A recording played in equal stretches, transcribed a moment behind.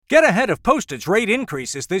Get ahead of postage rate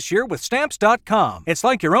increases this year with Stamps.com. It's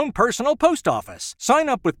like your own personal post office. Sign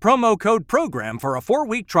up with promo code PROGRAM for a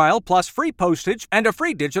 4-week trial plus free postage and a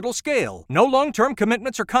free digital scale. No long-term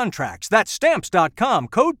commitments or contracts. That's Stamps.com,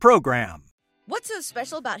 code PROGRAM. What's so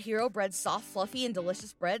special about Hero Bread's soft, fluffy, and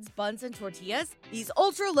delicious breads, buns, and tortillas? These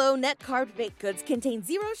ultra-low net-carb baked goods contain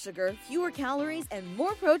zero sugar, fewer calories, and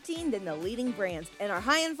more protein than the leading brands, and are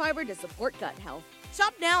high in fiber to support gut health.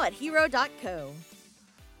 Shop now at hero.co.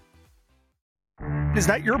 Is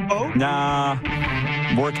that your boat? Nah,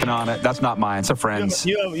 working on it. That's not mine. It's a friend's.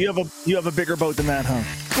 You have a bigger boat than that, huh?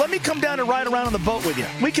 Let me come down and ride around on the boat with you.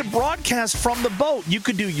 We could broadcast from the boat. You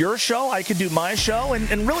could do your show, I could do my show, and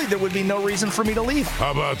really there would be no reason for me to leave.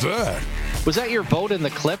 How about that? Was that your boat in the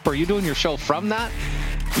clip? Are you doing your show from that?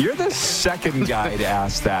 You're the second guy to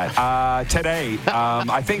ask that today.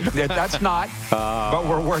 I think that's not, but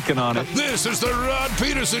we're working on it. This is the Rod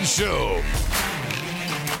Peterson Show.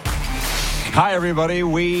 Hi, everybody.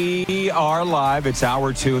 We are live. It's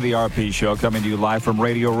hour 2 of the RP Show, coming to you live from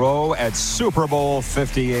Radio Row at Super Bowl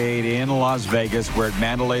 58 in Las Vegas. We're at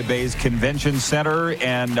Mandalay Bay's Convention Center,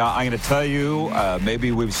 and I'm going to tell you,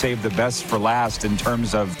 maybe we've saved the best for last in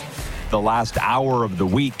terms of the last hour of the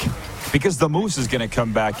week, because the Moose is going to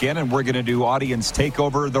come back in, and we're going to do audience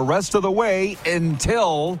takeover the rest of the way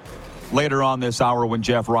until later on this hour when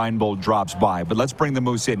Jeff Reinbold drops by. But let's bring the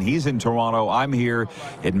Moose in. He's in Toronto. I'm here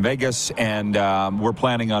in Vegas, and we're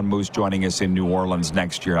planning on Moose joining us in New Orleans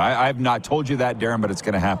next year. I have not told you that, Darren, but it's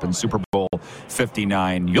going to happen. Super Bowl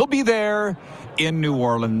 59. You'll be there in New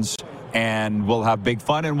Orleans, and we'll have big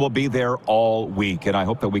fun, and we'll be there all week. And I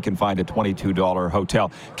hope that we can find a $22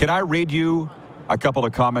 hotel. Can I read you a couple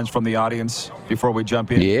of comments from the audience before we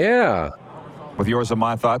jump in? Yeah. With yours and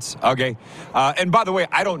my thoughts? Okay. And by the way,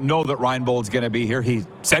 I don't know that Reinbold's going to be here. He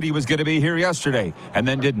said he was going to be here yesterday and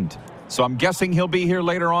then didn't. So I'm guessing he'll be here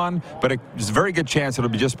later on, but there's a very good chance it'll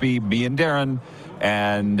just be me and Darren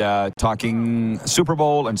and talking Super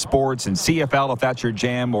Bowl and sports and CFL if that's your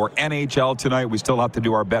jam, or NHL tonight. We still have to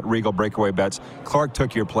do our Bet Regal breakaway bets. Clark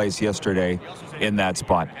took your place yesterday in that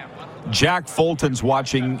spot. Jack Fulton's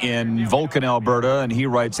watching in Vulcan, Alberta, and he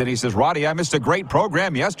writes in, he says, Roddy, I missed a great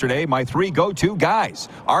program yesterday. My 3 go-to guys,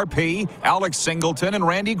 RP, Alex Singleton, and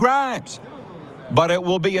Randy Grimes. But it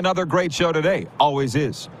will be another great show today. Always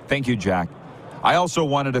is. Thank you, Jack. I also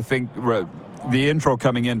wanted to think, the intro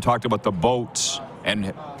coming in talked about the boats,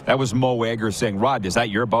 and that was Mo Egger saying, Rod, is that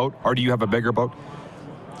your boat, or do you have a bigger boat?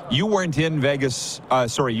 You weren't in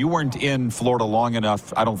you weren't in Florida long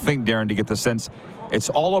enough, I don't think, Darren, to get the sense. It's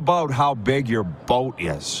all about how big your boat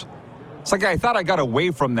is. It's like I thought I got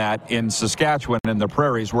away from that in Saskatchewan and the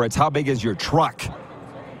prairies, where it's how big is your truck.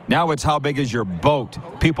 Now it's how big is your boat.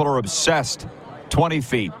 People are obsessed. 20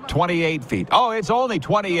 feet, 28 feet. Oh, it's only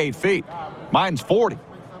 28 feet. Mine's 40.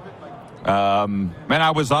 Man,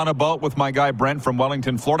 I was on a boat with my guy Brent from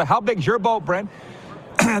Wellington, Florida. How big's your boat, Brent?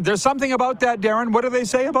 There's something about that, Darren. What do they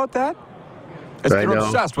say about that? They're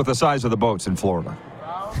obsessed with the size of the boats in Florida.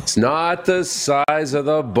 It's not the size of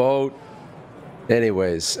the boat.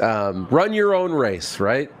 Anyways, run your own race,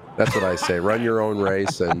 right? That's what I say. Run your own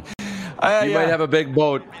race, and you might have a big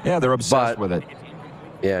boat. Yeah, they're obsessed with it.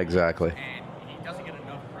 Yeah, exactly.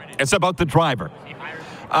 It's about the driver.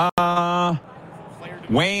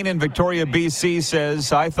 Wayne in Victoria, BC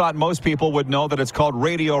says, I thought most people would know that it's called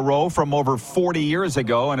Radio Row from over 40 years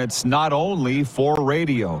ago, and it's not only for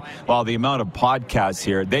radio. Well, the amount of podcasts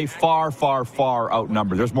here, they far, far, far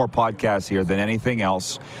outnumber. There's more podcasts here than anything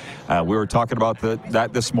else. We were talking about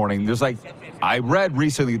that this morning. There's I read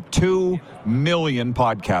recently 2 million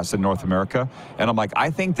podcasts in North America, and I'm like, I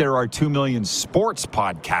think there are 2 million sports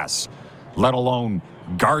podcasts, let alone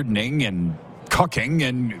gardening and cooking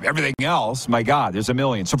and everything else. My God, there's 1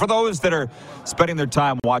 million. So for those that are spending their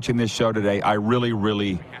time watching this show today, I really,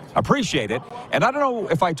 really appreciate it. And I don't know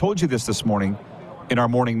if I told you this morning in our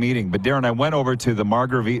morning meeting, but Darren, I went over to the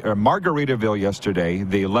Margaritaville yesterday,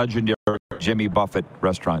 the legendary Jimmy Buffett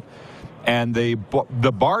restaurant, and the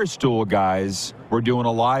Barstool guys were doing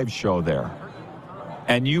a live show there.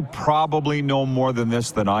 And you probably know more than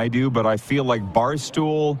this than I do, but I feel like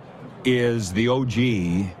Barstool is the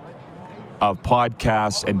OG of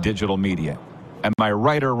podcasts and digital media. Am I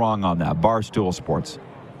right or wrong on that? Barstool Sports.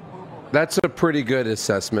 That's a pretty good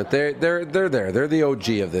assessment. They're there. They're the OG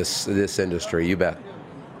of this industry. You bet.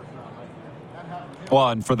 Well,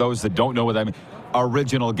 and for those that don't know what I mean,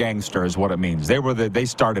 original gangster is what it means. They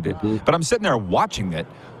started it. Mm-hmm. But I'm sitting there watching it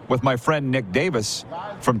with my friend Nick Davis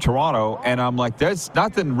from Toronto, and I'm like, there's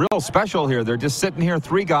nothing real special here. They're just sitting here,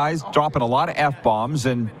 3 guys dropping a lot of F-bombs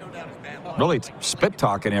and really spit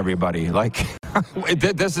talking everybody. Like,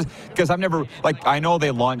 This is because I've never, like, I know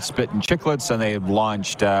they launched Spit and Chicklets and they've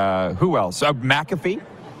launched, who else? McAfee,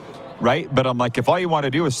 right? But I'm like, if all you want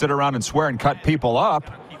to do is sit around and swear and cut people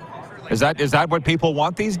up, is that what people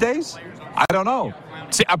want these days? I don't know.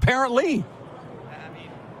 See, apparently.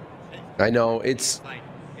 I know.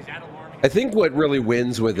 I think what really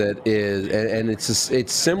wins with it is, and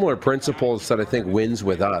it's similar principles that I think wins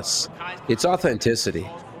with us. It's authenticity.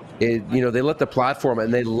 They let the platform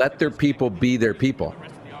and they let their people be their people.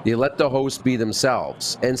 You let the host be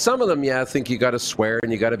themselves. And some of them, I think you got to swear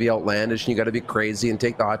and you got to be outlandish and you got to be crazy and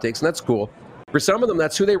take the hot takes, and that's cool. For some of them,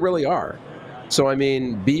 that's who they really are. So, I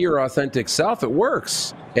mean, be your authentic self. It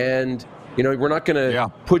works. And, we're not going to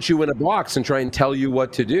put you in a box and try and tell you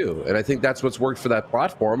what to do. And I think that's what's worked for that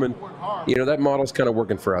platform. And, that model's kind of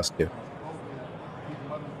working for us, too.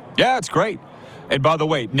 Yeah, it's great. And by the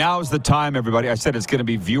way, now's the time, everybody. I said it's going to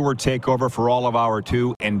be viewer takeover for all of hour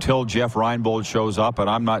 2 until Jeff Reinbold shows up, and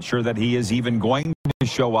I'm not sure that he is even going to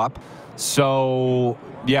show up. So,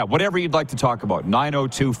 yeah, whatever you'd like to talk about,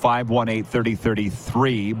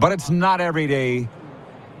 902-518-3033. But it's not every day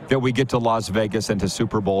that we get to Las Vegas and to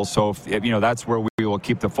Super Bowl. So, that's where we will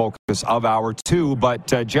keep the focus of hour 2. But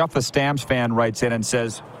Jeff, the Stamps fan, writes in and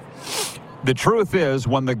says, the truth is,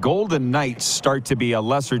 when the Golden Knights start to be a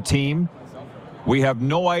lesser team, we have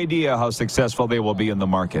no idea how successful they will be in the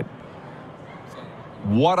market.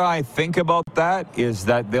 What I think about that is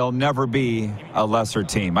that they'll never be a lesser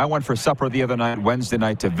team. I went for supper the other night, Wednesday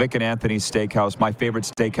night, to Vic and Anthony's Steakhouse, my favorite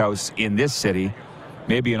steakhouse in this city,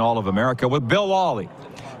 maybe in all of America, with Bill Awley.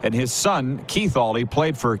 And his son, Keith Awley,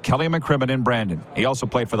 played for Kelly McCrimmon in Brandon. He also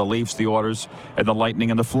played for the Leafs, the Oilers, and the Lightning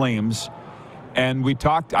and the Flames. And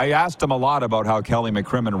I asked him a lot about how Kelly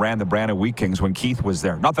McCrimmon ran the Brandon Wheat Kings when Keith was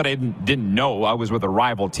there. Not that I didn't know. I was with a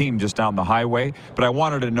rival team just down the highway, but I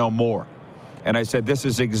wanted to know more. And I said, this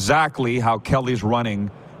is exactly how Kelly's running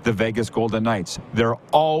the Vegas Golden Knights. They're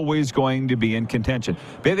always going to be in contention.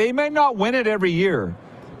 They may not win it every year,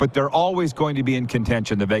 but they're always going to be in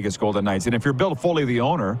contention, the Vegas Golden Knights. And if you're Bill Foley, the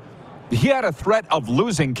owner, he had a threat of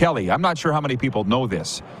losing Kelly. I'm not sure how many people know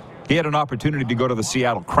this. He had an opportunity to go to the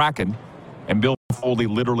Seattle Kraken, and Bill Foley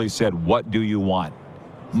literally said, what do you want?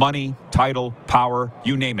 Money, title, power,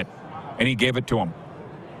 you name it. And he gave it to him.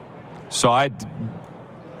 So as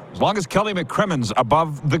long as Kelly McCrimmon's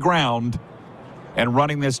above the ground and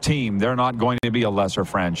running this team, they're not going to be a lesser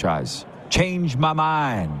franchise. Change my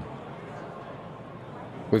mind.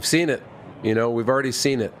 We've seen it. We've already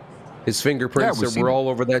seen it. His fingerprints were all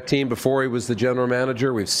over that team before he was the general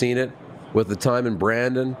manager. We've seen it with the time in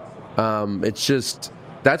Brandon. It's just...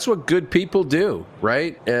 That's what good people do,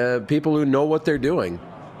 right? People who know what they're doing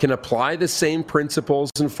can apply the same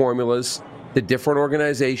principles and formulas to different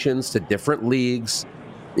organizations, to different leagues.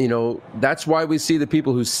 That's why we see the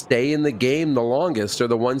people who stay in the game the longest are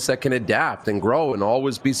the ones that can adapt and grow and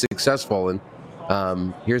always be successful. And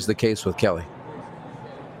here's the case with Kelly.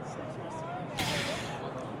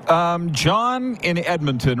 John in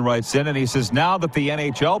Edmonton writes in, and he says, now that the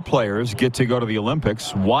NHL players get to go to the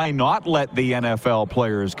Olympics, why not let the NFL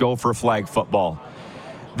players go for flag football?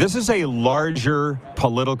 This is a larger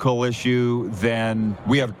political issue than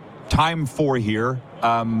we have time for here,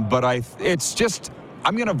 but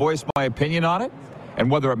I'm going to voice my opinion on it,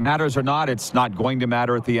 and whether it matters or not, it's not going to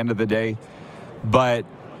matter at the end of the day. But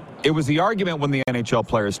it was the argument when the NHL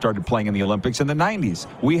players started playing in the Olympics in the 90s.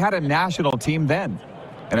 We had a national team then.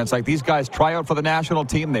 And it's like these guys try out for the national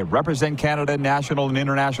team. They represent Canada in national and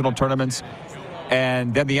international tournaments.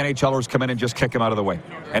 And then the NHLers come in and just kick them out of the way.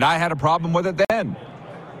 And I had a problem with it then.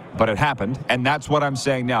 But it happened. And that's what I'm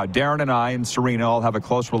saying now. Darren and I and Serena all have a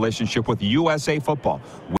close relationship with USA Football.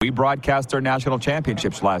 We broadcast their national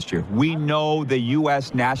championships last year. We know the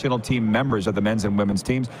U.S. national team members of the men's and women's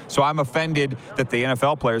teams. So I'm offended that the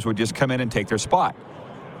NFL players would just come in and take their spot.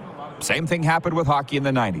 Same thing happened with hockey in the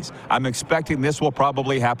 90s. I'm expecting this will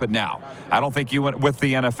probably happen now. I don't think you went with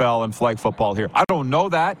the NFL and flag football here. I don't know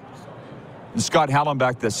that. And Scott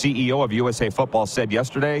Hallenbeck, the CEO of USA Football, said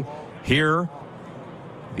yesterday, here,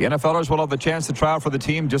 the NFLers will have the chance to try out for the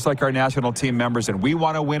team just like our national team members, and we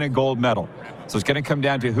want to win a gold medal. So it's going to come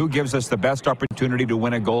down to who gives us the best opportunity to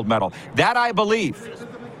win a gold medal. That I believe.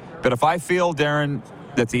 But if I feel, Darren,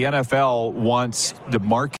 that the NFL wants the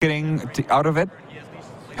marketing out of it,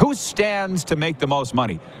 who stands to make the most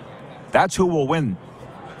money? That's who will win.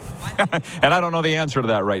 And I don't know the answer to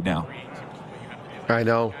that right now. I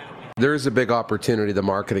know. There's a big opportunity, the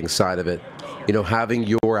marketing side of it.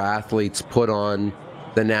 Having your athletes put on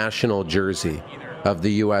the national jersey of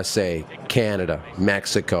the USA, Canada,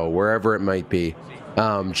 Mexico, wherever it might be,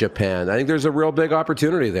 Japan. I think there's a real big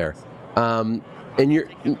opportunity there.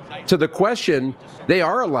 And to the question, they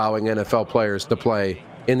are allowing NFL players to play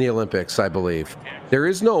in the Olympics, I believe. There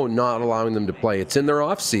is no not allowing them to play. It's in their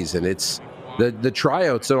off season. It's the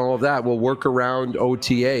tryouts and all of that will work around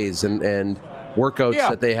OTAs and workouts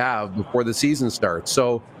that they have before the season starts.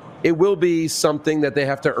 So it will be something that they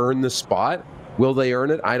have to earn the spot. Will they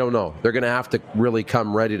earn it? I don't know. They're going to have to really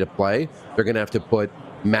come ready to play. They're going to have to put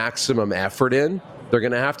maximum effort in. They're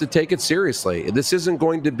going to have to take it seriously. This isn't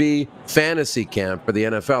going to be fantasy camp for the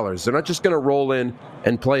NFLers. They're not just going to roll in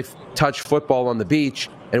and play touch football on the beach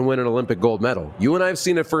and win an Olympic gold medal. You and I have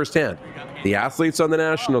seen it firsthand. The athletes on the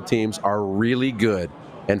national teams are really good.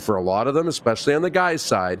 And for a lot of them, especially on the guys'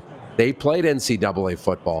 side, they played NCAA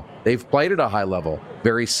football. They've played at a high level,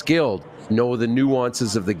 very skilled, know the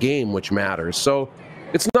nuances of the game, which matters. So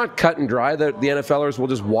it's not cut and dry that the NFLers will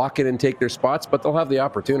just walk in and take their spots, but they'll have the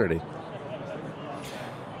opportunity.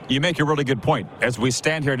 You make a really good point. As we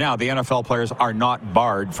stand here now, the NFL players are not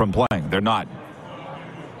barred from playing. They're not,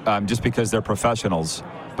 just because they're professionals.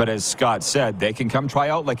 But as Scott said, they can come try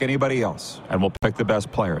out like anybody else, and we'll pick the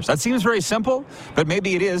best players. That seems very simple, but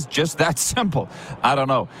maybe it is just that simple. I don't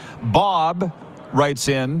know. Bob writes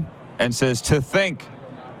in and says, to think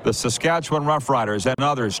the Saskatchewan Roughriders and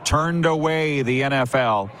others turned away the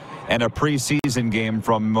NFL and a preseason game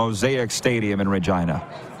from Mosaic Stadium in Regina.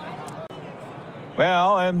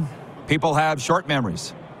 Well, people have short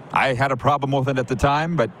memories. I had a problem with it at the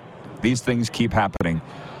time, but these things keep happening.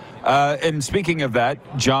 And speaking of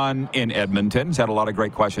that, John in Edmonton has had a lot of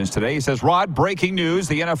great questions today. He says, Rod, breaking news.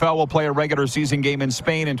 The NFL will play a regular season game in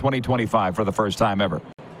Spain in 2025 for the first time ever.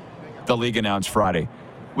 The league announced Friday.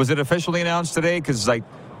 Was it officially announced today? Because like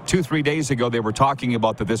 2-3 days ago, they were talking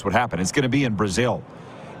about that this would happen. It's going to be in Brazil.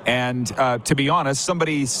 And to be honest,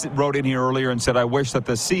 somebody wrote in here earlier and said, I wish that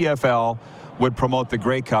the CFL would promote the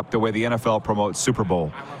Grey Cup the way the NFL promotes Super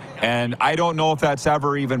Bowl. And I don't know if that's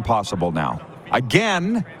ever even possible now.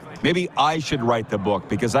 Again, maybe I should write the book,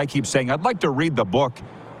 because I keep saying I'd like to read the book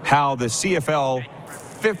how the CFL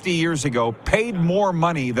 50 years ago paid more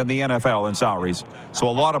money than the NFL in salaries. So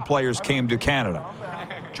a lot of players came to Canada.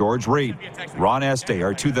 George Reed, Ron Estee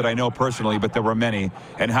are two that I know personally, but there were many.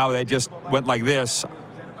 And how they just went like this.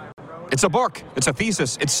 It's a book. It's a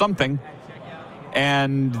thesis. It's something.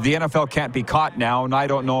 And the NFL can't be caught now, and I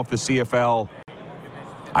don't know if the CFL,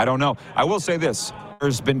 I don't know. I will say this.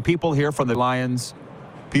 There's been people here from the Lions,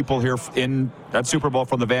 people here in that Super Bowl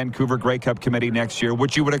from the Vancouver Grey Cup Committee next year,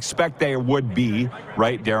 which you would expect they would be,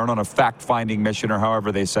 right, Darren, on a fact-finding mission or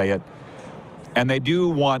however they say it. And they do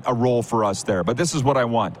want a role for us there. But this is what I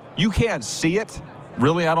want. You can't see it,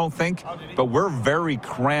 really, I don't think, but we're very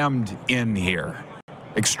crammed in here.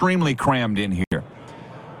 Extremely crammed in here.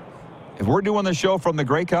 If we're doing the show from the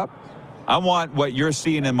Grey Cup, I want what you're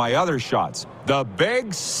seeing in my other shots. The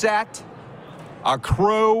big set, a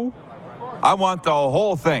crew. I want the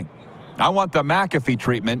whole thing. I want the McAfee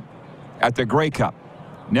treatment at the Grey Cup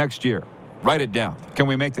next year. Write it down. Can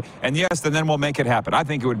we make it? And yes, and then we'll make it happen. I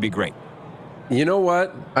think it would be great. You know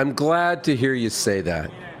what? I'm glad to hear you say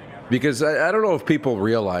that, because I don't know if people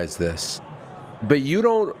realize this, but you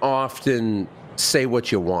don't often say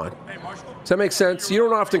what you want. Does that make sense? You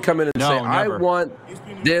don't often come in and say, never. I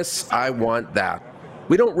want this, I want that.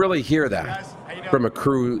 We don't really hear that from a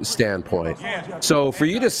crew standpoint. So for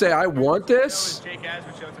you to say, I want this,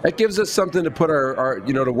 that gives us something to put our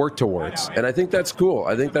to work towards. And I think that's cool.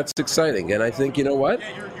 I think that's exciting. And I think, you know what?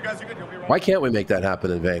 Why can't we make that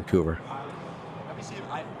happen in Vancouver?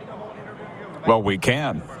 Well, we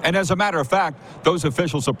can. And as a matter of fact, those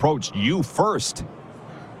officials approached you first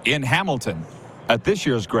in Hamilton at this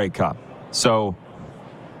year's Grey Cup. So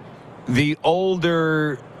the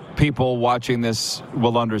older people watching this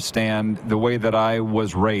will understand the way that I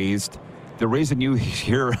was raised. The reason you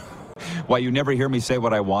hear, why you never hear me say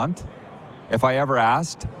what I want, if I ever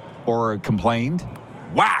asked or complained,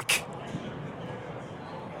 whack.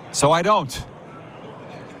 So I don't.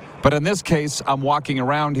 But in this case, I'm walking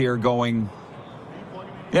around here going,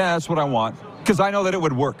 yeah, that's what I want, because I know that it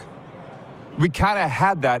would work. We kind of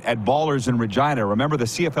had that at Ballers in Regina. Remember, the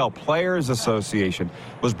CFL Players Association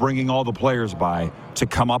was bringing all the players by to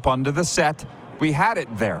come up onto the set. We had it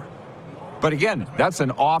there. But again, that's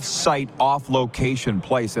an off-site, off-location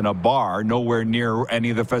place in a bar, nowhere near any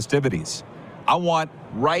of the festivities. I want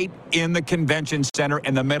right in the convention center,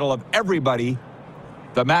 in the middle of everybody,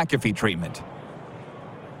 the McAfee treatment.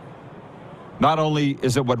 Not only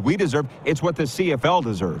is it what we deserve, it's what the CFL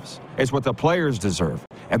deserves. It's what the players deserve,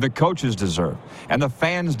 and the coaches deserve, and the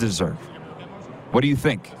fans deserve. What do you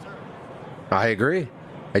think? I agree.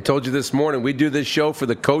 I told you this morning, we do this show for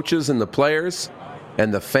the coaches and the players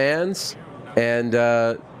and the fans, and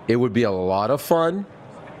It would be a lot of fun.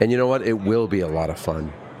 And you know what? It will be a lot of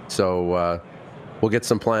fun. So we'll get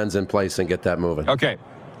some plans in place and get that moving. Okay.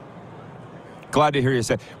 Glad to hear you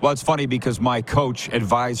say. Well, it's funny because my coach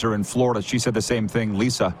advisor in Florida, she said the same thing,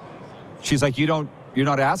 Lisa. She's like, you're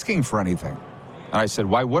not asking for anything. And I said,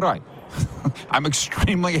 why would I? I'm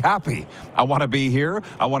extremely happy. I want to be here.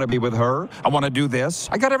 I want to be with her. I want to do this.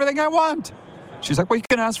 I got everything I want. She's like, well, you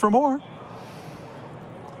can ask for more.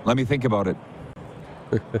 Let me think about it.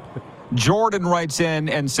 Jordan writes in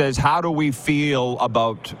and says, how do we feel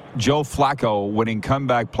about Joe Flacco winning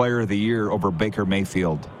Comeback Player of the Year over Baker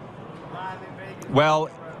Mayfield? Well,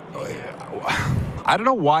 I don't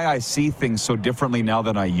know why I see things so differently now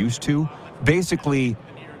than I used to. Basically,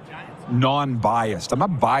 non-biased. I'm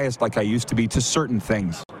not biased like I used to be to certain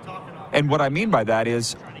things. And what I mean by that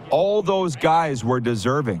is all those guys were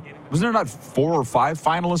deserving. Wasn't there not 4 or 5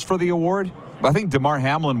 finalists for the award? I think DeMar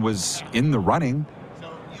Hamlin was in the running.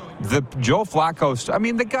 The Joe Flacco, I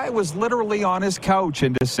mean, the guy was literally on his couch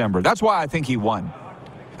in December. That's why I think he won.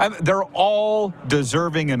 They're all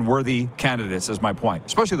deserving and worthy candidates, is my point,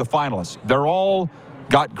 especially the finalists. They're all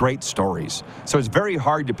got great stories. So it's very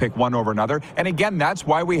hard to pick one over another. And again, that's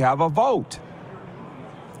why we have a vote.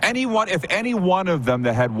 If any one of them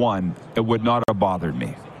that had won, it would not have bothered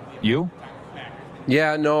me. You?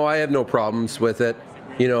 Yeah, no, I have no problems with it.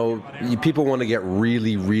 You know, people want to get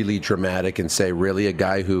really, really dramatic and say, really, a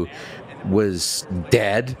guy who was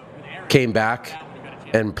dead came back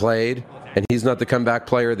and played, and he's not the comeback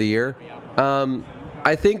player of the year.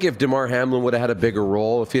 I think if DeMar Hamlin would have had a bigger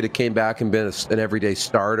role, if he'd have came back and been an everyday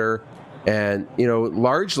starter, and, you know,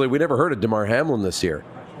 largely, we never heard of DeMar Hamlin this year.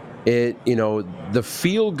 The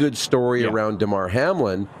feel-good story around DeMar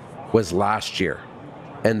Hamlin was last year,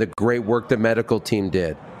 and the great work the medical team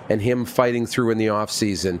did, and him fighting through in the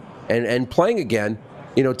offseason and playing again,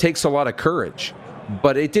 takes a lot of courage.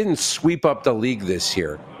 But it didn't sweep up the league this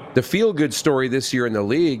year. The feel-good story this year in the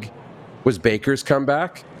league was Baker's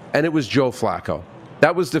comeback, and it was Joe Flacco.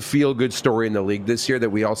 That was the feel-good story in the league this year that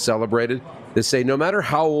we all celebrated, to say no matter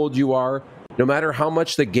how old you are, no matter how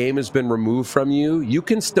much the game has been removed from you, you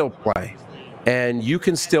can still play. And you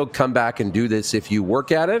can still come back and do this if you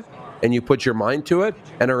work at it and you put your mind to it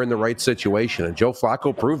and are in the right situation. And Joe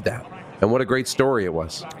Flacco proved that. And what a great story it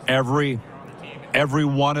was. Every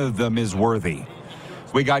one of them is worthy.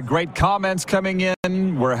 We got great comments coming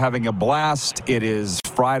in. We're having a blast. It is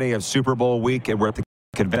Friday of Super Bowl week, and we're at the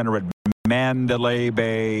convention at Mandalay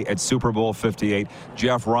Bay at Super Bowl 58.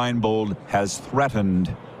 Jeff Reinbold has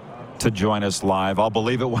threatened to join us live. I'll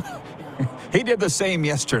believe it when he did the same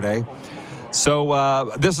yesterday.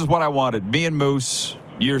 So this is what I wanted. Me and Moose,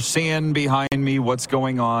 you're seeing behind me what's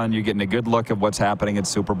going on. You're getting a good look at what's happening at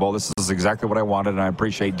Super Bowl. This is exactly what I wanted, and I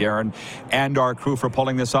appreciate Darren and our crew for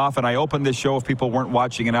pulling this off. And I opened this show, if people weren't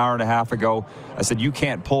watching an hour and a half ago, I said, you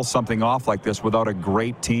can't pull something off like this without a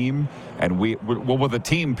great team. And well, with a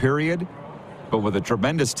team, period, but with a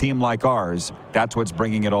tremendous team like ours, that's what's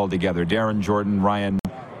bringing it all together. Darren, Jordan, Ryan,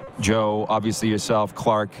 Joe, obviously yourself,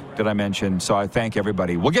 Clark, did I mention? So I thank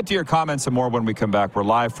everybody. We'll get to your comments and more when we come back. We're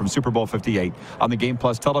live from Super Bowl 58 on the Game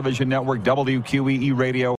Plus Television Network, WQEE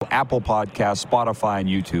Radio, Apple Podcasts, Spotify, and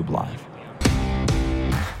YouTube Live.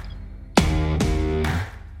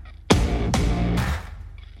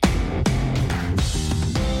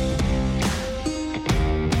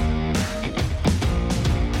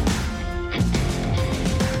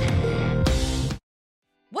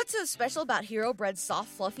 What's so special about Hero Bread's soft,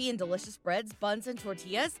 fluffy, and delicious breads, buns, and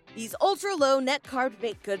tortillas? These ultra-low net-carb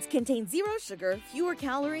baked goods contain zero sugar, fewer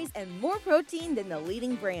calories, and more protein than the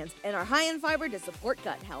leading brands, and are high in fiber to support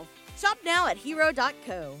gut health. Shop now at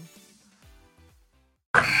hero.co.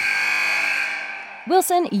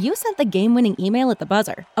 Wilson, you sent the game-winning email at the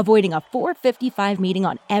buzzer, avoiding a 4:55 meeting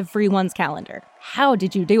on everyone's calendar. How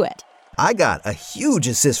did you do it? I got a huge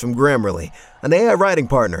assist from Grammarly, an AI writing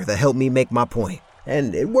partner that helped me make my point.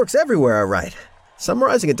 And it works everywhere I write.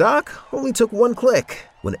 Summarizing a doc only took one click.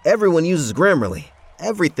 When everyone uses Grammarly,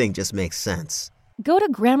 everything just makes sense. Go to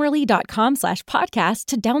Grammarly.com/podcast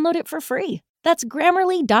to download it for free. That's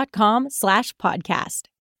Grammarly.com/podcast.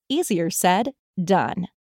 Easier said, done.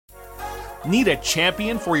 Need a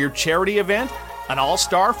champion for your charity event? An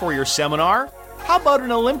all-star for your seminar? How about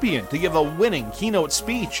an Olympian to give a winning keynote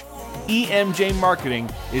speech? EMJ Marketing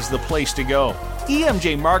is the place to go.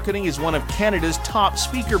 EMJ Marketing is one of Canada's top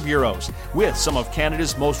speaker bureaus, with some of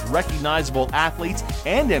Canada's most recognizable athletes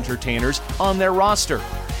and entertainers on their roster.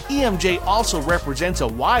 EMJ also represents a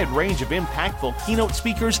wide range of impactful keynote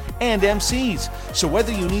speakers and MCs, so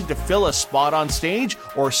whether you need to fill a spot on stage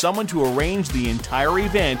or someone to arrange the entire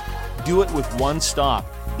event, do it with one stop,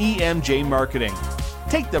 EMJ Marketing.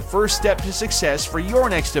 Take the first step to success for your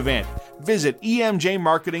next event. Visit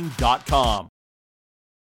emjmarketing.com.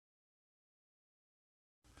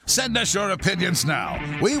 Send us your opinions now.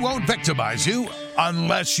 We won't victimize you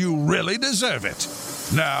unless you really deserve it.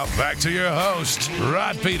 Now, back to your host,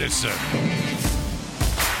 Rod Peterson.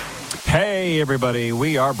 Hey, everybody.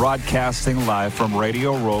 We are broadcasting live from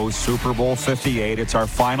Radio Row, Super Bowl 58. It's our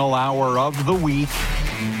final hour of the week.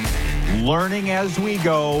 Learning as we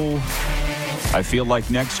go. I feel like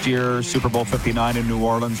next year, Super Bowl 59 in New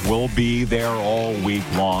Orleans will be there all week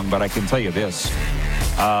long. But I can tell you this.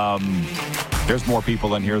 There's more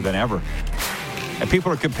people in here than ever. And people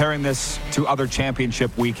are comparing this to other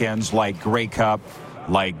championship weekends like Grey Cup,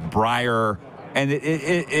 like Briar, and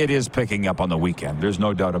it is picking up on the weekend. There's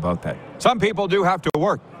no doubt about that. Some people do have to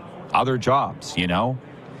work other jobs, you know.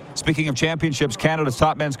 Speaking of championships, Canada's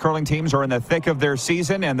top men's curling teams are in the thick of their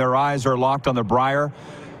season, and their eyes are locked on the Briar.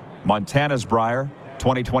 Montana's Briar,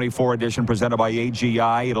 2024 edition presented by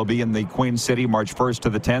AGI. It'll be in the Queen City March 1st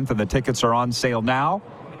to the 10th, and the tickets are on sale now.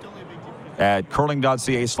 At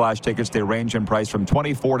curling.ca/tickets, they range in price from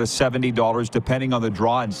 $24 to $70, depending on the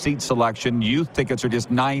draw and seat selection. Youth tickets are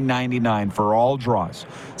just $9.99 for all draws.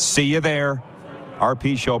 See you there.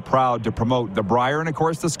 RP Show proud to promote the Briar and, of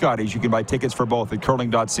course, the Scotties. You can buy tickets for both at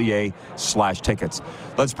curling.ca/tickets.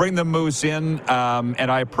 Let's bring the Moose in,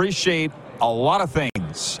 and I appreciate a lot of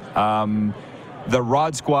things. The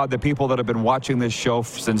Rod Squad, the people that have been watching this show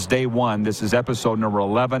since day one. This is episode number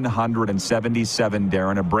 1177,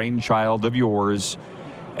 Darren, a brainchild of yours.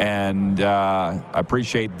 And I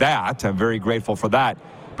appreciate that. I'm very grateful for that.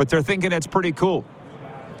 But they're thinking it's pretty cool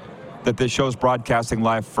that this show's broadcasting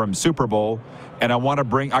live from Super Bowl. And I want to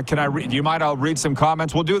bring, do you mind? I'll read some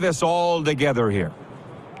comments. We'll do this all together here.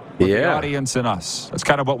 With the audience and us. That's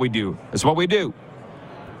kind of what we do. That's what we do.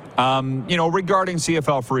 Regarding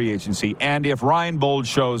CFL free agency, and if Ryan Bold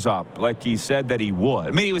shows up, like he said that he would.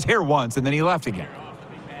 I mean, he was here once, and then he left again.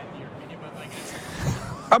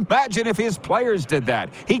 Imagine if his players did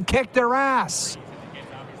that. He'd kick their ass.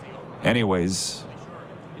 Anyways,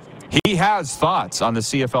 he has thoughts on the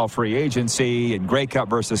CFL free agency and Grey Cup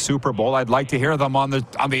versus Super Bowl. I'd like to hear them on the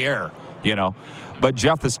air, you know. But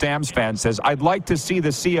Jeff, the Stamps fan, says, I'd like to see the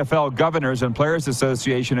CFL Governors and Players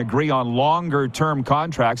Association agree on longer-term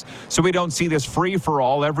contracts so we don't see this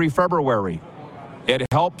free-for-all every February. It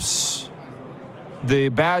helps the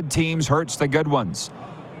bad teams, hurts the good ones.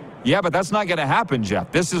 Yeah, but that's not going to happen,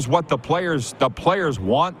 Jeff. This is what the players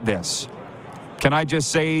want this. Can I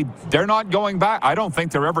just say they're not going back? I don't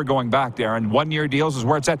think they're ever going back, Darren. One-year deals is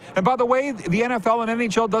where it's at. And by the way, the NFL and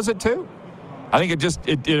NHL does it too. I think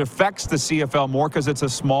it affects the CFL more because it's a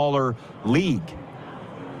smaller league.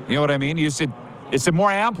 You know what I mean? It's more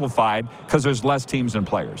amplified because there's less teams and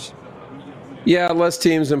players. Yeah, less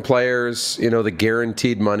teams and players. You know, the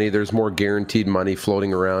guaranteed money. There's more guaranteed money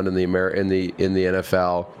floating around in the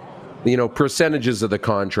NFL. You know, percentages of the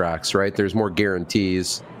contracts, right? There's more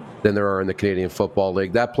guarantees than there are in the Canadian Football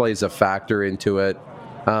League. That plays a factor into it.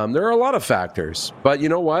 There are a lot of factors, but you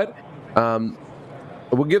know what?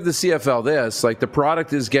 We'll give the CFL this. Like, the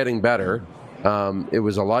product is getting better. It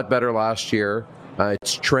was a lot better last year.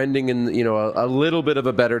 It's trending in, a little bit of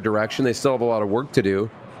a better direction. They still have a lot of work to do,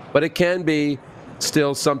 but it can be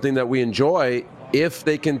still something that we enjoy if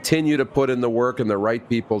they continue to put in the work and the right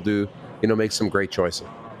people do, make some great choices.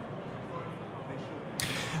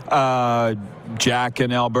 Jack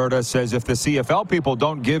in Alberta says, if the CFL people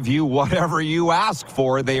don't give you whatever you ask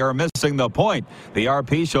for, they are missing the point. The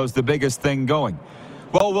RP show's the biggest thing going.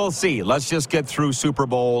 Well, we'll see. Let's just get through Super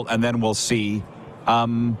Bowl, and then we'll see.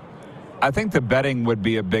 I think the betting would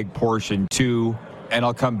be a big portion, too, and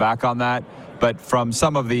I'll come back on that. But from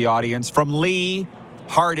some of the audience, from Lee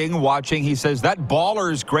Harding watching, he says, that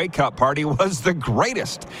Ballers Grey Cup party was the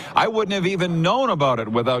greatest. I wouldn't have even known about it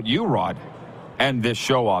without you, Rod, and this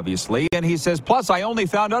show, obviously. And he says, plus, I only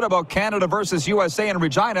found out about Canada versus USA in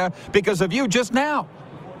Regina because of you just now.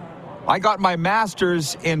 I got my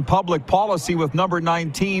master's in public policy with number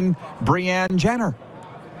 19, Brianne Jenner.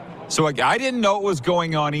 So I didn't know it was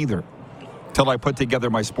going on either till I put together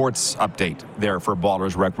my sports update there for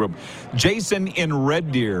Ballers Rec Room. Jason in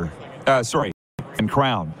Red Deer, in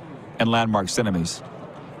Crown and Landmark Cinemas.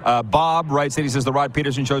 Bob writes that he says the Rod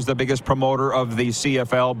Peterson Show is the biggest promoter of the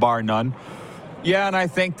CFL, bar none. Yeah, and I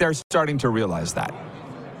think they're starting to realize that.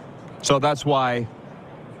 So that's why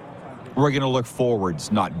we're going to look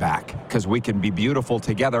forwards, not back, because we can be beautiful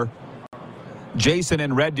together. Jason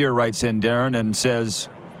in Red Deer writes in, Darren, and says,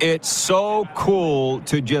 it's so cool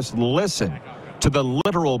to just listen to the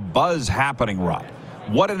literal buzz happening, Rod.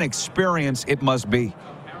 What an experience it must be.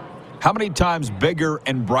 How many times bigger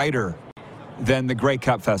and brighter than the Grey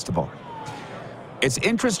Cup Festival. It's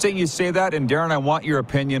interesting you say that, and Darren, I want your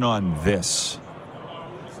opinion on this.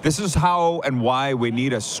 This is how and why we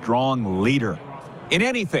need a strong leader in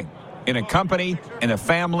anything, in a company, in a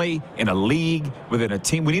family, in a league, within a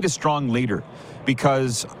team. We need a strong leader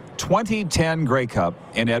because 2010 Grey Cup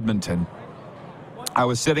in Edmonton, I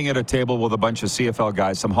was sitting at a table with a bunch of CFL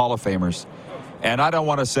guys, some Hall of Famers, and I don't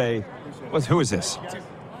want to say, who is this?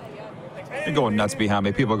 They're going nuts behind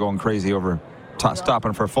me. People are going crazy over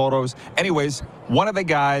stopping for photos. Anyways, one of the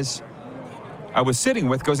guys I was sitting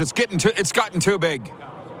with goes, it's gotten too big.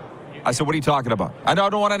 I said, what are you talking about? I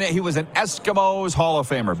don't want to. He was an Eskimos Hall of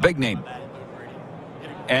Famer, big name.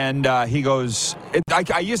 And he goes,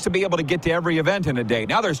 I used to be able to get to every event in a day.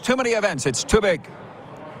 Now there's too many events. It's too big.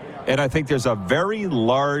 And I think there's a very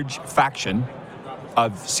large faction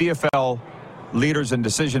of CFL leaders and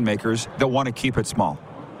decision makers that want to keep it small.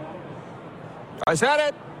 I said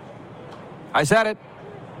it.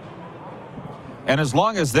 And as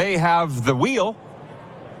long as they have the wheel,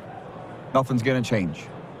 nothing's going to change.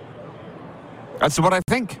 That's what I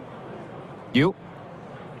think. You?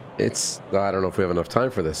 I don't know if we have enough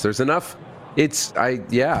time for this. There's enough. There's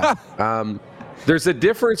a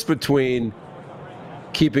difference between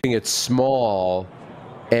keeping it small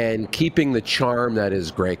and keeping the charm that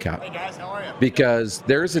is Grey Cup. Hey guys, how are you? Because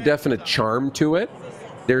there's a definite charm to it.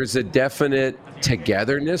 There's a definite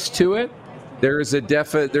togetherness to it. There's a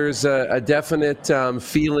definite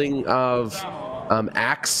feeling of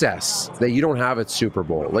access that you don't have at Super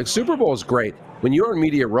Bowl. Like, Super Bowl is great. When you're in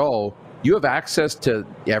media row, you have access to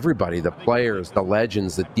everybody, the players, the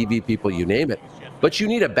legends, the TV people, you name it. But you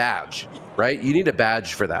need a badge, right? You need a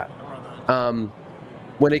badge for that.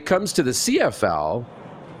 When it comes to the CFL,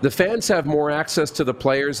 the fans have more access to the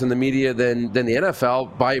players and the media than the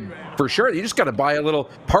NFL for sure. You just got to buy a little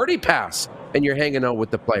party pass and you're hanging out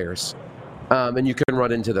with the players. And you can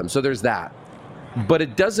run into them. So there's that. But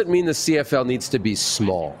it doesn't mean the CFL needs to be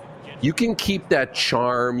small. You can keep that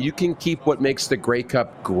charm. You can keep what makes the Grey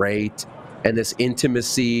Cup great and this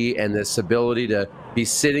intimacy and this ability to be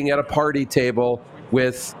sitting at a party table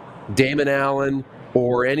with Damon Allen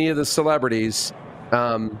or any of the celebrities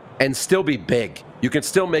and still be big. You can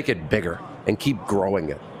still make it bigger and keep growing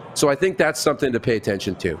it. So I think that's something to pay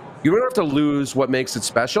attention to. You don't have to lose what makes it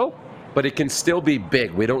special, but it can still be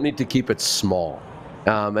big. We don't need to keep it small.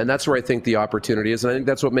 And that's where I think the opportunity is. And I think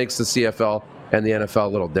that's what makes the CFL and the NFL a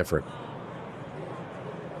little different.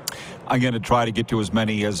 I'm going to try to get to as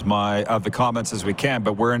many of the comments as we can,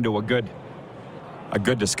 but we're into a good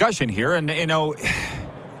discussion here. And, you know,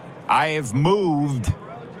 I have moved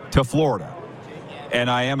to Florida, and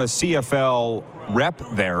I am a CFL rep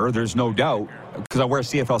there. There's no doubt, because I wear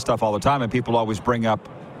CFL stuff all the time, and people always bring up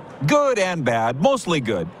good and bad, mostly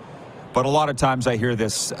good. But a lot of times I hear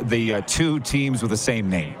the two teams with the same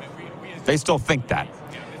name. They still think that.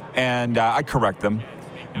 And I correct them.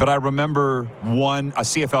 But I remember a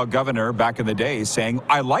CFL governor back in the day saying,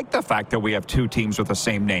 I like the fact that we have two teams with the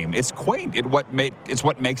same name. It's quaint. It's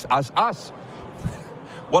what makes us us.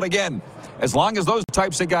 Well, again, as long as those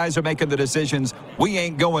types of guys are making the decisions, we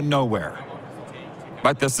ain't going nowhere.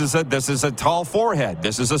 But this is a tall forehead.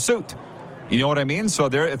 This is a suit. You know what I mean? So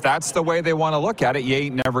if that's the way they want to look at it, you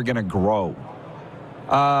ain't never going to grow.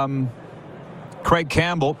 Craig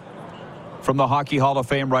Campbell from the Hockey Hall of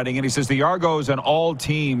Fame writing in, he says, the Argos and all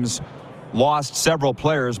teams lost several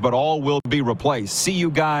players, but all will be replaced. See you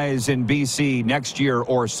guys in BC next year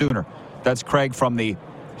or sooner. That's Craig from the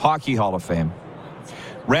Hockey Hall of Fame.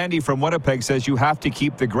 Randy from Winnipeg says you have to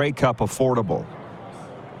keep the Grey Cup affordable.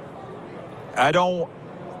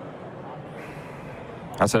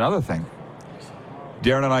 That's another thing.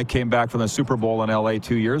 Darren and I came back from the Super Bowl in LA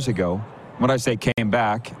 2 years ago. When I say came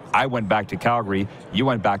back, I went back to Calgary, you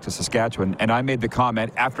went back to Saskatchewan, and I made the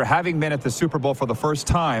comment, after having been at the Super Bowl for the first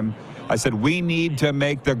time, I said, we need to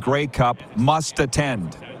make the Grey Cup must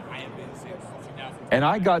attend. And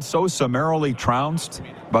I got so summarily trounced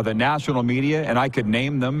by the national media, and I could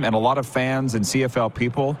name them, and a lot of fans and CFL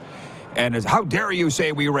people, and it's, how dare you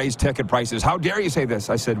say we raise ticket prices? How dare you say this?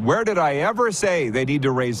 I said, where did I ever say they need to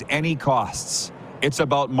raise any costs? It's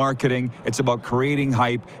about marketing. It's about creating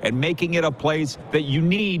hype and making it a place that you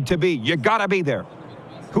need to be. You got to be there.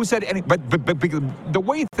 Who said any? But the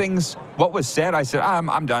way what was said, I said,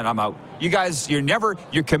 I'm done. I'm out. You guys, you're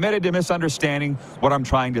committed to misunderstanding what I'm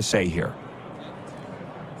trying to say here.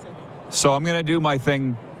 So I'm going to do my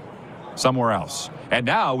thing somewhere else. And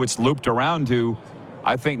now it's looped around to,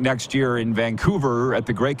 I think next year in Vancouver at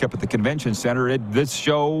the Grey Cup at the Convention Center, this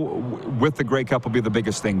show with the Grey Cup will be the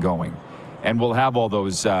biggest thing going. And we'll have all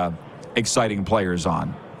those exciting players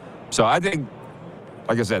on. So I think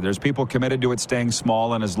Like I said, there's people committed to it staying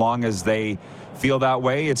small, and as long as they feel that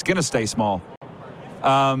way, it's going to stay small.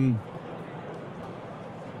 From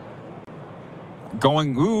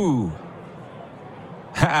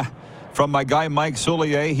my guy Mike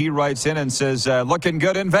Soulier, he writes in and says, looking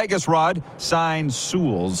good in Vegas, Rod. Signed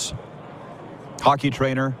Sewells. Hockey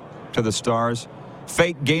trainer to the Stars.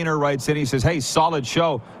 Fake Gainer writes in, he says, hey, solid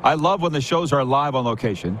show. I love when the shows are live on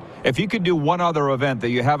location. If you could do one other event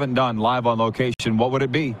that you haven't done live on location, what would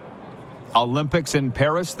it be? Olympics in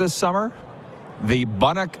Paris this summer? The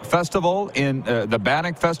Bannock Festival in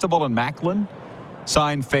Macklin?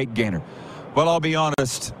 Signed Fake Gainer. Well, I'll be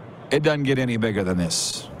honest, it doesn't get any bigger than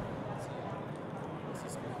this.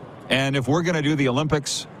 And if we're going to do the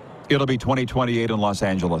Olympics, it'll be 2028 in Los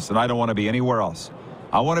Angeles, and I don't want to be anywhere else.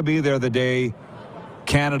 I want to be there the day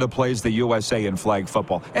Canada plays the USA in flag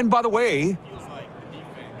football. And by the way,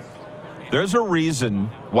 there's a reason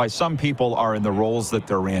why some people are in the roles that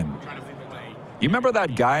they're in. You remember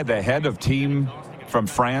that guy, the head of team from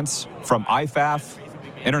France, from IFAF,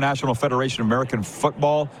 International Federation of American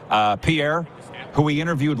Football, Pierre, who we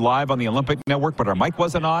interviewed live on the Olympic Network, but our mic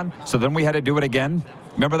wasn't on, so then we had to do it again.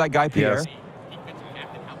 Remember that guy, Pierre? Yes.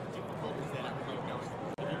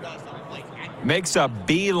 Makes a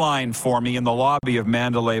beeline for me in the lobby of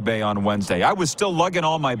Mandalay Bay on Wednesday. I was still lugging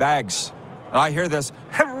all my bags. And I hear this,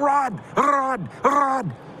 Rod,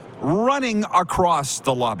 running across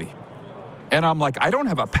the lobby. And I'm like, I don't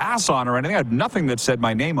have a pass on or anything. I have nothing that said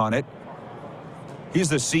my name on it. He's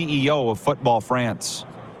the CEO of Football France.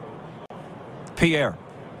 Pierre.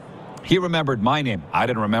 He remembered my name. I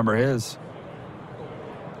didn't remember his.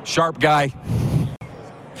 Sharp guy.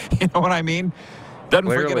 You know what I mean? Doesn't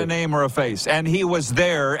forget a name or a face. And he was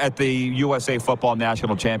there at the USA Football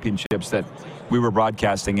National Championships that we were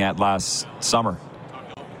broadcasting at last summer.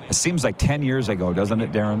 It seems like 10 years ago, doesn't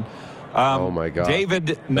it, Darren? Oh, my God.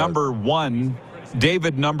 David number one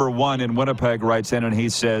in Winnipeg writes in and he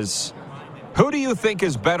says, who do you think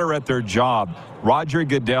is better at their job, Roger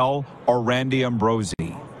Goodell or Randy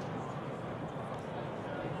Ambrosie?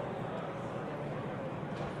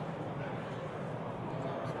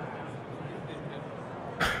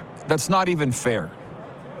 That's not even fair.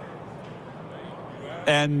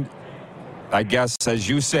 And I guess, as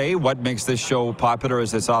you say, what makes this show popular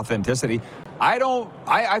is its authenticity.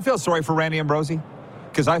 I feel sorry for Randy Ambrosie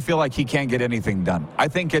because I feel like he can't get anything done. I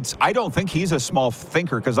don't think he's a small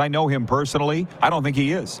thinker because I know him personally. I don't think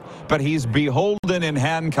he is. But he's beholden and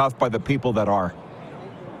handcuffed by the people that are.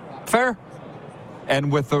 Fair?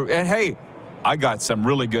 And hey, I got some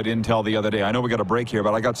really good intel the other day. I know we got a break here,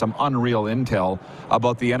 but I got some unreal intel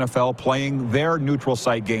about the NFL playing their neutral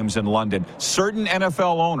site games in London. Certain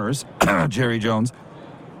NFL owners, Jerry Jones,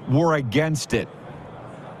 were against it.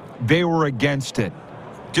 They were against it.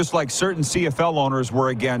 Just like certain CFL owners were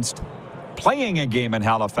against playing a game in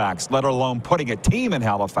Halifax, let alone putting a team in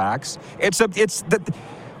Halifax. It's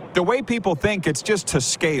the way people think, it's just to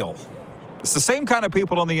scale. It's the same kind of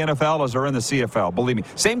people in the NFL as are in the CFL, believe me.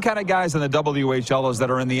 Same kind of guys in the WHL as that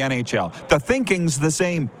are in the NHL. The thinking's the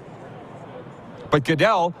same. But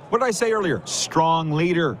Goodell, what did I say earlier? Strong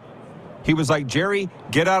leader. He was like, Jerry,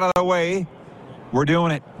 get out of the way. We're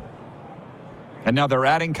doing it. And now they're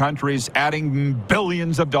adding countries, adding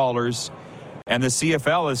billions of dollars. And the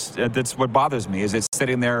CFL that's what bothers me, is it's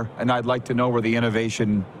sitting there, and I'd like to know where the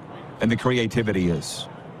innovation and the creativity is.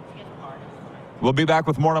 We'll be back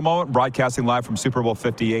with more in a moment, broadcasting live from Super Bowl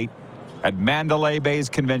 58 at Mandalay Bay's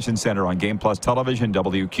Convention Center on Game Plus Television,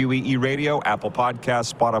 WQEE Radio, Apple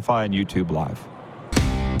Podcasts, Spotify, and YouTube Live.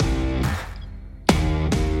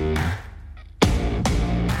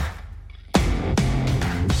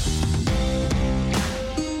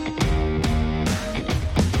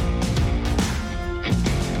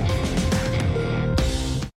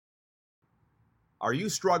 Are you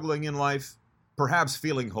struggling in life, perhaps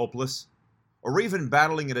feeling hopeless, or even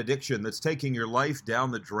battling an addiction that's taking your life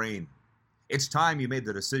down the drain? It's time you made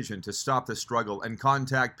the decision to stop the struggle and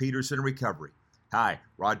contact Peterson Recovery. Hi,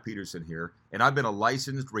 Rod Peterson here, and I've been a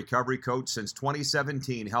licensed recovery coach since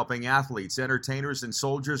 2017, helping athletes, entertainers, and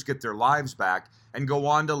soldiers get their lives back and go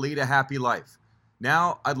on to lead a happy life.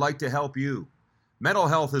 Now, I'd like to help you. Mental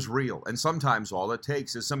health is real, and sometimes all it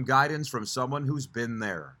takes is some guidance from someone who's been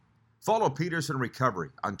there. Follow Peterson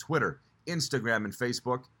Recovery on Twitter, Instagram, and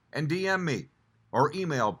Facebook, and DM me, or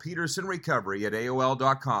email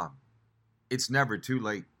petersonrecovery@aol.com. It's never too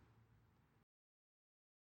late.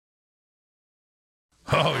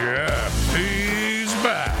 Oh, yeah, he's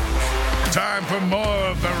back. Time for more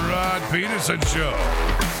of the Rod Peterson Show.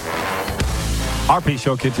 RP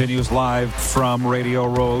Show continues live from Radio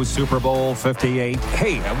Row, Super Bowl 58.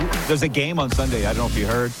 Hey, there's a game on Sunday. I don't know if you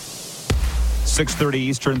heard. 6:30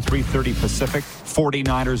 Eastern, 3:30 Pacific.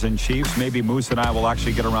 49ers and Chiefs. Maybe Moose and I will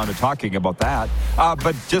actually get around to talking about that.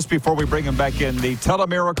 But just before we bring him back in, the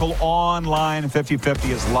Telemiracle Online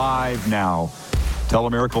 50/50 is live now.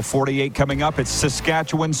 Telemiracle 48 coming up. It's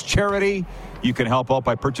Saskatchewan's charity. You can help out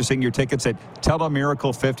by purchasing your tickets at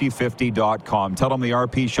telemiracle5050.com. Tell them the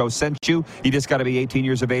RP Show sent you. You just got to be 18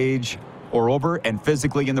 years of age or over and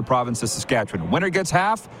physically in the province of Saskatchewan. Winner gets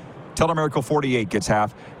half. Telemiracle 48 gets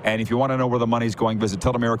half. And if you want to know where the money's going, visit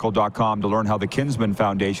telemiracle.com to learn how the Kinsman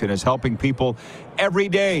Foundation is helping people every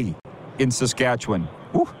day in Saskatchewan.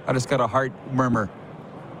 Whew, I just got a heart murmur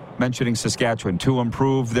mentioning Saskatchewan to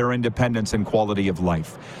improve their independence and quality of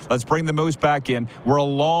life. Let's bring the Moose back in. We're a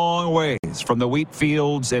long ways from the wheat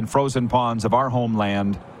fields and frozen ponds of our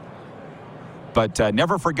homeland, but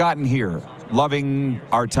never forgotten here, loving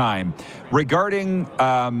our time. Regarding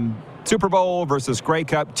Super Bowl versus Grey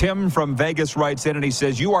Cup, Tim from Vegas writes in and he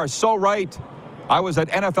says, "You are so right. I was at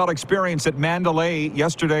NFL Experience at Mandalay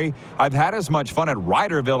yesterday. I've had as much fun at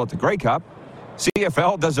Ryderville at the Grey Cup.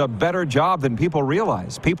 CFL does a better job than people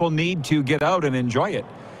realize. People need to get out and enjoy it."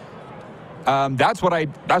 That's what I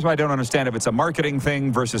don't understand. If it's a marketing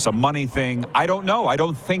thing versus a money thing, I don't know. I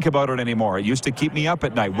don't think about it anymore. It used to keep me up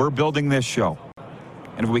at night. We're building this show,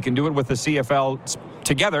 and if we can do it with the CFL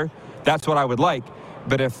together, that's what I would like.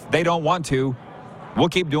 But if they don't want to, we'll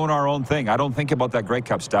keep doing our own thing. I don't think about that Grey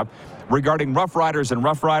Cup stuff. Regarding Rough Riders and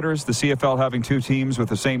Rough Riders, the CFL having two teams with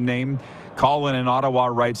the same name, Colin in Ottawa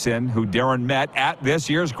writes in, who Darren met at this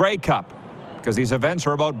year's Grey Cup, because these events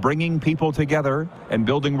are about bringing people together and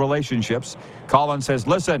building relationships. Colin says,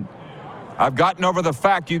 "Listen, I've gotten over the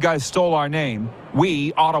fact you guys stole our name.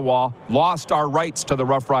 We, Ottawa, lost our rights to the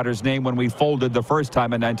Rough Riders name when we folded the first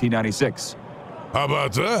time in 1996. How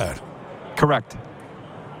about that? Correct.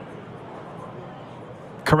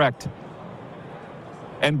 Correct.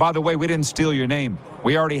 And by the way, we didn't steal your name.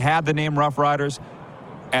 We already had the name Rough Riders,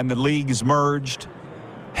 and the leagues merged,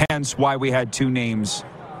 hence why we had two names,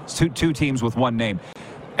 two teams with one name."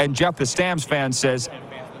 And Jeff, the Stamps fan, says,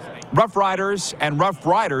 "Rough Riders and Rough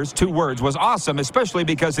Riders, 2 words, was awesome, especially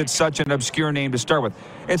because it's such an obscure name to start with."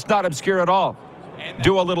 It's not obscure at all.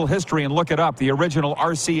 Do a little history and look it up. The original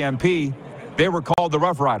RCMP, they were called the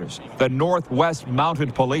Rough Riders, the Northwest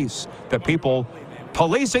Mounted Police. The people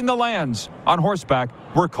policing the lands on horseback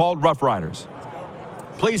were called Rough Riders.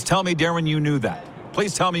 Please tell me, Darren, you knew that.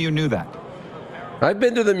 Please tell me you knew that. I've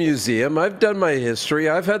been to the museum. I've done my history.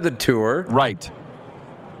 I've had the tour. Right.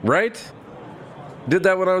 Right? Did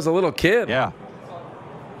that when I was a little kid. Yeah.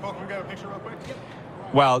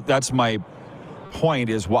 Well, that's my point,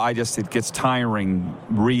 is why it gets tiring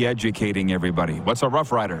re-educating everybody. What's a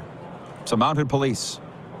Rough Rider? It's a mounted police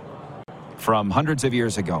from hundreds of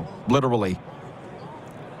years ago, literally.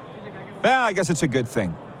 Yeah, I guess it's a good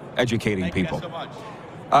thing, educating people. Thank you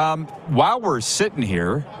so much. While we're sitting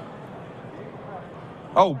here,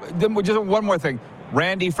 then just one more thing.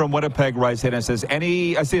 Randy from Winnipeg writes in and says,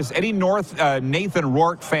 any Nathan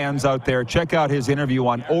Rourke fans out there, check out his interview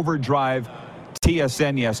on Overdrive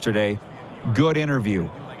TSN yesterday. Good interview.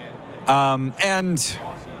 And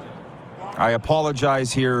I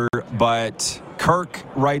apologize here, but Kirk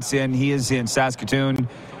writes in, he is in Saskatoon,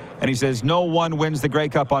 and he says, "No one wins the Grey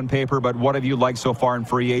Cup on paper, but what have you liked so far in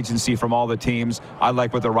free agency from all the teams? I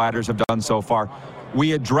like what the Riders have done so far."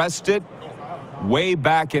 We addressed it way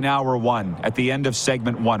back in hour 1, at the end of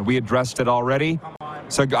segment 1. We addressed it already,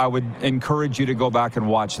 so I would encourage you to go back and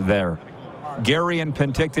watch there. Gary in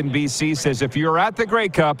Penticton, BC says, "If you're at the Grey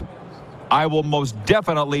Cup, I will most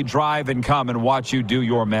definitely drive and come and watch you do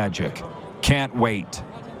your magic. Can't wait."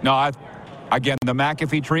 No, again, the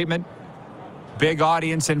McAfee treatment, big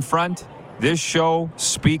audience in front, this show,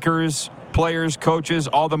 speakers, players, coaches,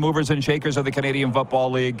 all the movers and shakers of the Canadian Football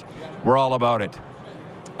League. We're all about it.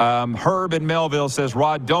 Herb in Melville says,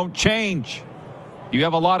 "Rod, don't change. You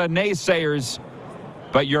have a lot of naysayers,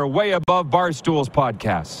 but you're way above Barstool's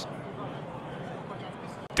podcasts."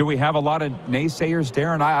 Do we have a lot of naysayers,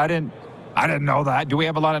 Darren? I didn't know that. Do we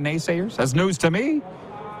have a lot of naysayers? That's news to me.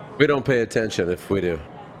 We don't pay attention if we do.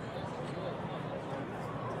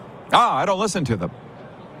 I don't listen to them.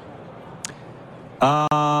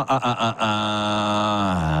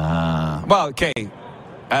 Well, okay.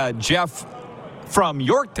 Jeff from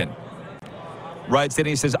Yorkton writes in,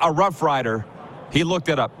 he says, "A Rough Rider," he looked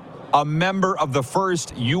it up, "a member of the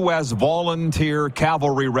 1st U.S. Volunteer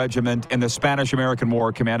Cavalry Regiment in the Spanish-American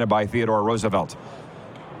War commanded by Theodore Roosevelt."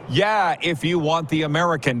 Yeah, if you want the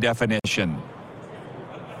American definition.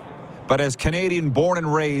 But as Canadian born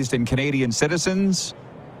and raised and Canadian citizens,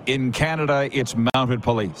 in Canada, it's mounted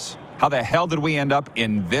police. How the hell did we end up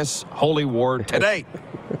in this holy war today?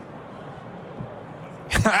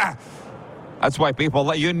 That's why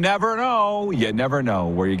people, you never know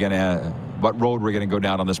where you're going to, what road we're going to go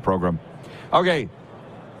down on this program. Okay.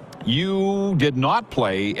 You did not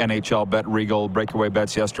play NHL Bet Regal Breakaway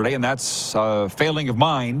Bets yesterday, and that's a failing of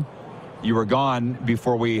mine. You were gone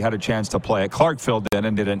before we had a chance to play it. Clark filled in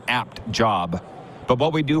and did an apt job. But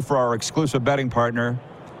what we do for our exclusive betting partner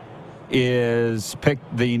is pick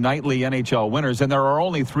the nightly NHL winners, and there are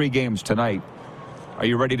only 3 games tonight. Are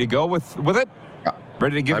you ready to go with it?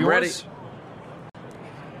 Ready to give yours? Ready.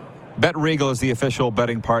 Bet Regal is the official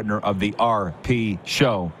betting partner of the RP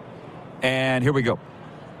show. And here we go.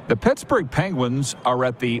 The Pittsburgh Penguins are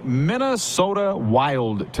at the Minnesota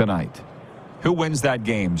Wild tonight. Who wins that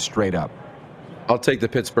game straight up? I'll take the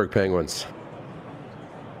Pittsburgh Penguins.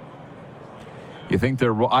 You think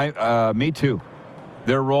they're... me too.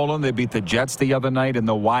 They're rolling. They beat the Jets the other night, and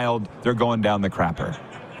the Wild, they're going down the crapper.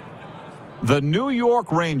 The New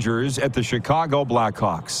York Rangers at the Chicago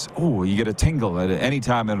Blackhawks. Oh, you get a tingle at any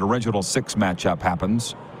time an original 6 matchup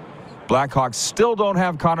happens. Blackhawks still don't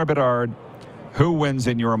have Connor Bedard. Who wins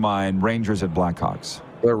in your mind, Rangers at Blackhawks?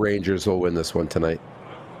 The Rangers will win this one tonight.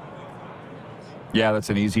 Yeah, that's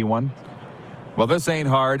an easy one. Well, this ain't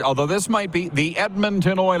hard, although this might be the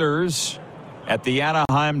Edmonton Oilers at the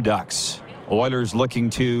Anaheim Ducks. Oilers looking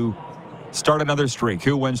to start another streak.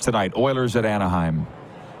 Who wins tonight? Oilers at Anaheim.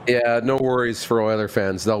 Yeah, no worries for Oiler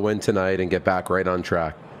fans. They'll win tonight and get back right on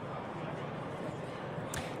track.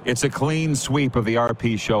 It's a clean sweep of the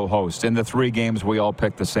RP show host. In the 3 games, we all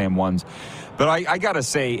picked the same ones. But I got to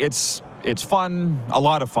say, it's fun, a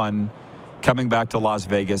lot of fun, coming back to Las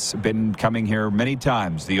Vegas. Been coming here many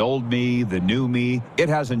times. The old me, the new me. It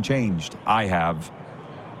hasn't changed. I have.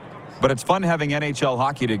 But it's fun having NHL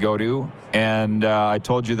hockey to go to. And I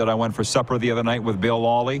told you that I went for supper the other night with Bill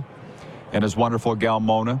Lawley and his wonderful gal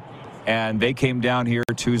Mona. And they came down here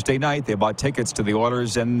Tuesday night. They bought tickets to the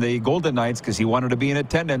Oilers and the Golden Knights because he wanted to be in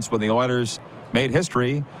attendance when the Oilers made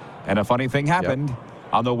history. And a funny thing happened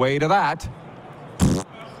on the way to that.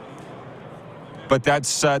 But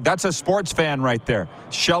that's a sports fan right there.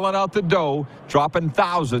 Shelling out the dough, dropping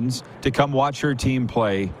thousands to come watch your team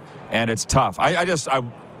play. And it's tough.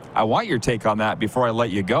 I want your take on that before I let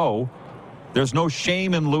you go. There's no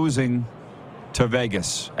shame in losing to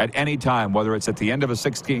Vegas at any time, whether it's at the end of a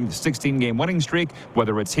 16-game winning streak,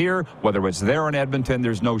 whether it's here, whether it's there in Edmonton,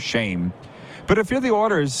 there's no shame. But if you're the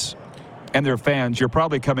Oilers and their fans, you're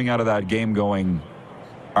probably coming out of that game going,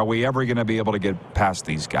 are we ever going to be able to get past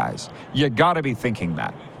these guys? You got to be thinking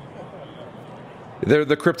that. They're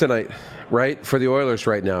the kryptonite, right, for the Oilers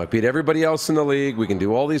right now. Beat everybody else in the league. We can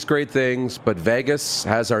do all these great things, but Vegas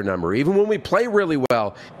has our number. Even when we play really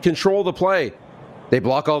well, control the play, they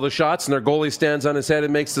block all the shots, and their goalie stands on his head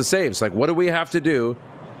and makes the saves. Like, what do we have to do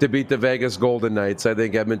to beat the Vegas Golden Knights? I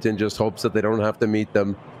think Edmonton just hopes that they don't have to meet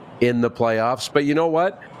them in the playoffs. But you know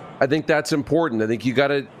what? I think that's important. I think you got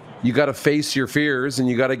to face your fears, and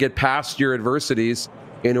you got to get past your adversities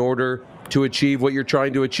in order to achieve what you're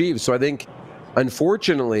trying to achieve. So I think,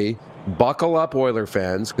 unfortunately, buckle up, Oiler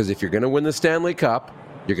fans, because if you're going to win the Stanley Cup,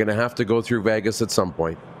 you're going to have to go through Vegas at some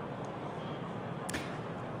point.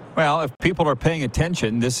 Well, if people are paying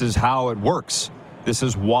attention, this is how it works. This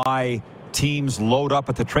is why teams load up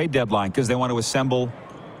at the trade deadline, because they want to assemble,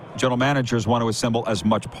 general managers want to assemble as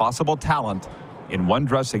much possible talent in one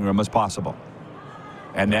dressing room as possible.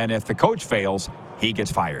 And then if the coach fails, he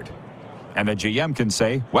gets fired. And the GM can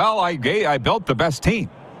say, well, I built the best team.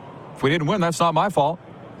 If we didn't win, that's not my fault.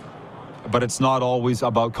 But it's not always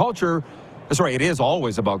about culture. Sorry, it is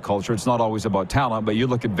always about culture. It's not always about talent. But you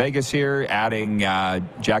look at Vegas here, adding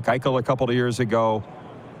Jack Eichel a couple of years ago.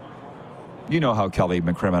 You know how Kelly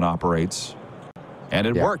McCrimmon operates. And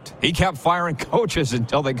it worked. He kept firing coaches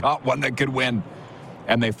until they got one that could win.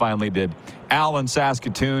 And they finally did. Al in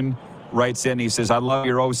Saskatoon writes in. He says, I love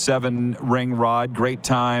your 07 ring, Rod. Great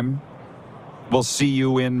time. We'll see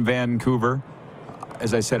you in Vancouver.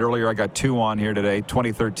 As I said earlier, I got 2 on here today,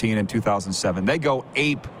 2013 and 2007. They go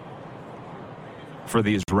ape for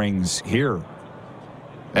these rings here.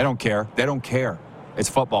 They don't care. They don't care. It's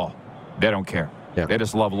football. They don't care. Yeah. They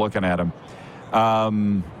just love looking at them.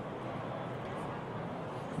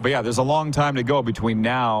 But yeah, there's a long time to go between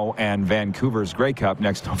now and Vancouver's Grey Cup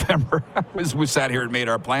next November. We sat here and made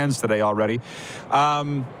our plans today already.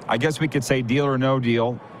 I guess we could say deal or no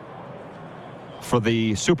deal for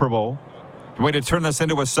the Super Bowl. Way to turn this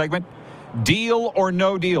into a segment. Deal or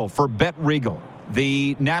no deal for Bet Regal.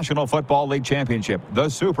 the National Football League Championship, the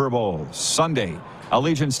Super Bowl, Sunday,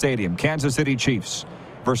 Allegiant Stadium, Kansas City Chiefs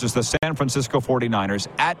versus the San Francisco 49ers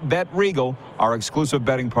at Bet Regal, our exclusive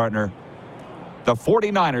betting partner. The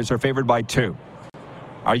 49ers are favored by 2.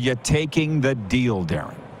 Are you taking the deal,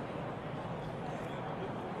 Darren?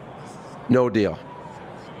 No deal.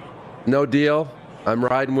 No deal. I'm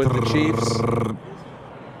riding with the Chiefs,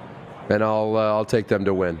 and I'll take them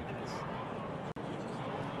to win.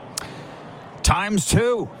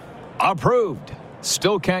 ×2. Approved.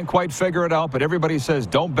 Still can't quite figure it out, but everybody says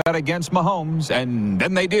don't bet against Mahomes, and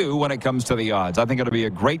then they do when it comes to the odds. I think it'll be a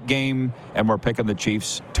great game, and we're picking the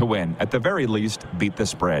Chiefs to win. At the very least, beat the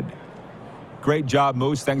spread. Great job,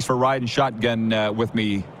 Moose. Thanks for riding shotgun with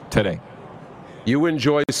me today. You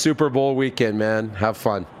enjoy Super Bowl weekend, man. Have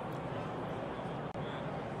fun.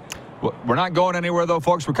 We're not going anywhere, though,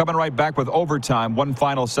 folks. We're coming right back with overtime. One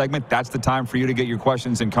final segment. That's the time for you to get your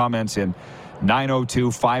questions and comments in.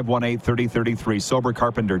 902-518-3033. Sober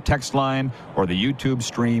Carpenter text line or the YouTube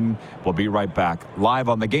stream. We'll be right back. Live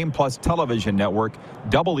on the Game Plus Television Network,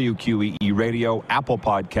 WQEE Radio, Apple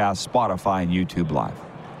Podcasts, Spotify, and YouTube Live.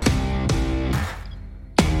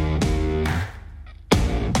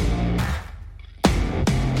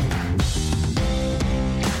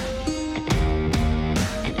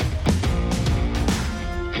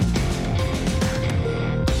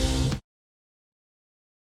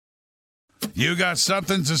 You got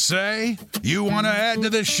something to say? You want to add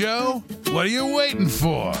to the show? What are you waiting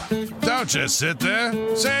for? Don't just sit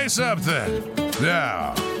there. Say something.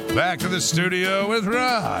 Now, back to the studio with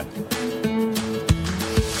Rod.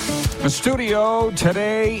 The studio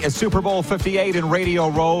today is Super Bowl 58 in Radio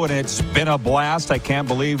Row, and it's been a blast. I can't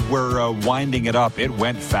believe we're winding it up. It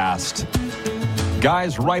went fast.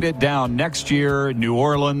 Guys, write it down. Next year, New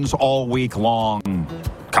Orleans all week long.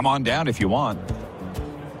 Come on down if you want.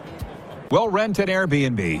 We'll rent an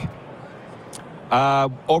Airbnb.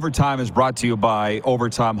 Overtime is brought to you by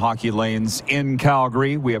Overtime Hockey Lanes in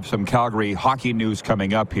Calgary. We have some Calgary hockey news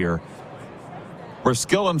coming up here. Where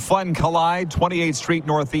skill and fun collide, 28th Street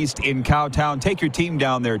Northeast in Cowtown. Take your team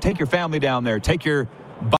down there. Take your family down there. Take your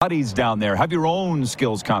buddies down there. Have your own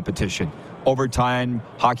skills competition. Overtime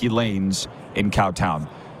Hockey Lanes in Cowtown.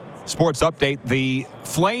 Sports update. The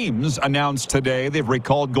Flames announced today they've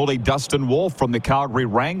recalled goalie Dustin Wolf from the Calgary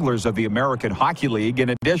Wranglers of the American Hockey League.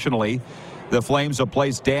 And additionally, the Flames have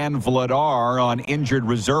placed Dan Vladar on injured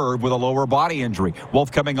reserve with a lower body injury.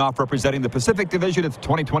 Wolf coming off representing the Pacific Division at the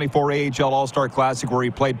 2024 AHL All-Star Classic, where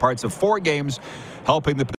he played parts of 4 games,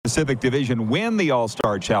 helping the Pacific Division win the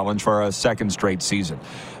All-Star Challenge for a second straight season.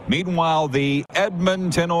 Meanwhile, the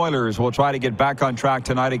Edmonton Oilers will try to get back on track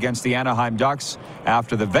tonight against the Anaheim Ducks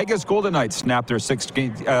after the Vegas Golden Knights snapped their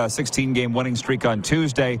 16-game winning streak on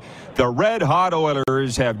Tuesday. The red-hot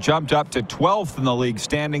Oilers have jumped up to 12th in the league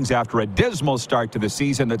standings after a dismal start to the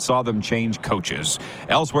season that saw them change coaches.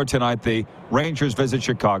 Elsewhere tonight, the Rangers visit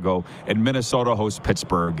Chicago and Minnesota hosts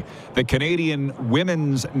Pittsburgh. The Canadian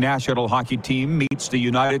women's national hockey team meets the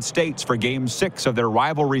United States for Game 6 of their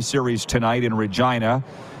rivalry series tonight in Regina.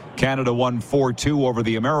 Canada won 4-2 over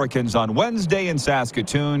the Americans on Wednesday in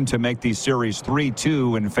Saskatoon to make the series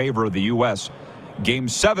 3-2 in favor of the U.S. Game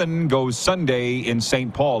 7 goes Sunday in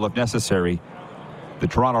St. Paul if necessary. The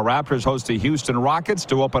Toronto Raptors host the Houston Rockets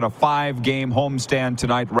to open a 5-game homestand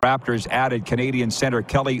tonight. Raptors added Canadian center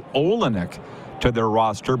Kelly Olynyk to their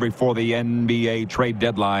roster before the NBA trade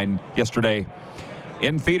deadline yesterday.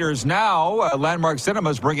 In theaters now, Landmark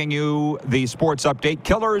Cinemas bringing you the sports update,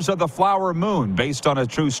 Killers of the Flower Moon, based on a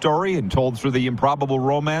true story and told through the improbable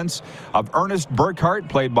romance of Ernest Burkhart,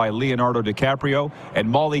 played by Leonardo DiCaprio, and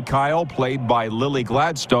Molly Kyle, played by Lily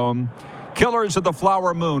Gladstone. Killers of the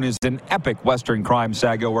Flower Moon is an epic Western crime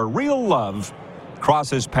saga where real love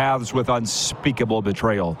crosses paths with unspeakable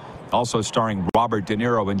betrayal. Also starring Robert De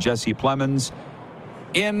Niro and Jesse Plemons.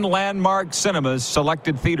 In Landmark Cinemas,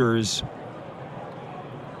 selected theaters,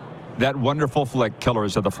 that wonderful flick,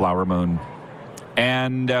 Killers of the Flower Moon.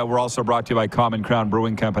 And we're also brought to you by Common Crown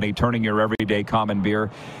Brewing Company, turning your everyday common beer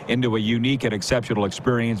into a unique and exceptional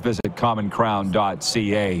experience. Visit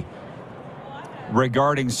commoncrown.ca.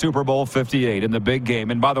 Regarding Super Bowl 58 in the big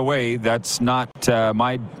game, and by the way, that's not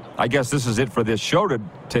I guess this is it for this show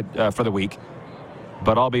for the week,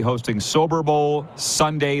 but I'll be hosting Sober Bowl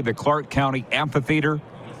Sunday, the Clark County Amphitheater,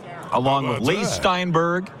 along with Lee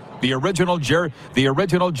Steinberg, the original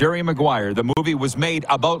Jerry Maguire. The movie was made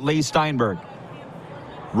about Lee Steinberg.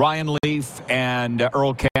 Ryan Leaf and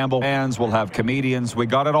Earl Campbell. Fans will have comedians. We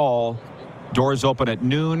got it all. Doors open at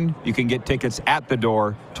noon. You can get tickets at the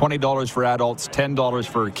door. $20 for adults, $10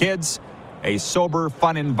 for kids. A sober,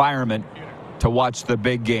 fun environment to watch the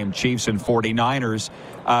big game, Chiefs and 49ers.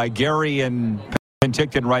 Gary in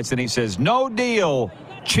Penticton writes, and he says, no deal.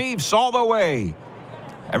 Chiefs all the way.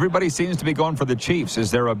 Everybody seems to be going for the Chiefs.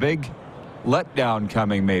 Is there a big letdown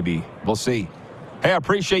coming maybe? We'll see. Hey, I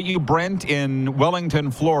appreciate you, Brent in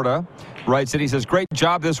Wellington, Florida. Writes it. He says, great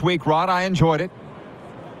job this week, Rod. I enjoyed it.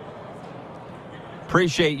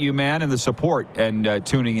 Appreciate you, man, and the support and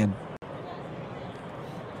tuning in.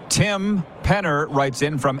 Tim Penner writes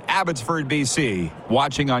in from Abbotsford, BC,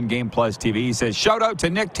 watching on Game Plus TV. He says, shout out to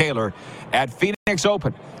Nick Taylor at Phoenix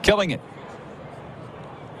Open, killing it.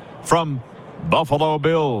 From Buffalo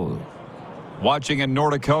Bill, watching in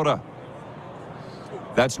North Dakota.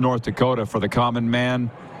 That's North Dakota for the common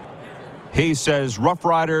man. He says Rough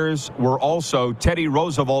Riders were also Teddy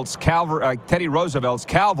Roosevelt's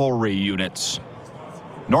cavalry units.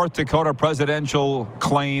 North Dakota presidential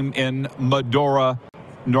claim in Medora,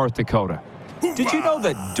 North Dakota. Did you know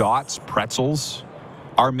that Dots pretzels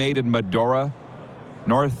are made in Medora,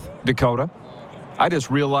 North Dakota? I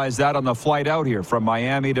just realized that on the flight out here from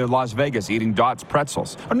Miami to Las Vegas, eating Dots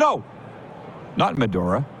pretzels. Oh, no, not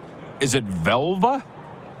Medora. Is it Velva?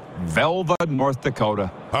 Velva, North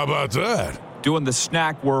Dakota. How about that? Doing the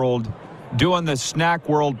snack world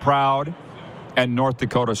proud, and North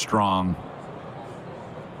Dakota strong.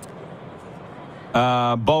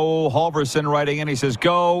 Bo Halverson writing in, he says,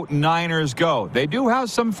 go Niners, go. They do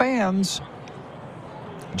have some fans.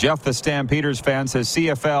 Jeff the Stampeders fan says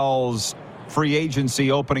CFL's free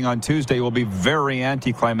agency opening on Tuesday will be very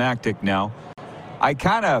anticlimactic now. I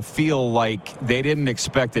kind of feel like they didn't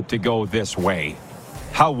expect it to go this way.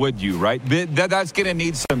 How would you, right? That's going to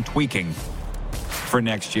need some tweaking for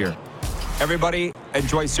next year. Everybody,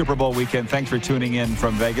 enjoy Super Bowl weekend. Thanks for tuning in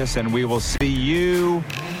from Vegas, and we will see you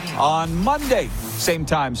on Monday. Same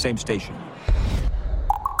time, same station.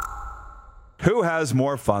 Who has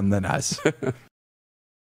more fun than us?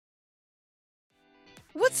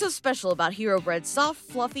 What's so special about Hero Bread's soft,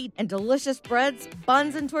 fluffy, and delicious breads,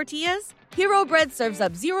 buns, and tortillas? Hero Bread serves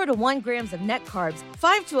up 0 to 1 grams of net carbs,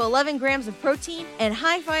 5 to 11 grams of protein, and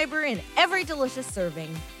high fiber in every delicious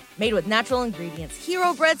serving. Made with natural ingredients,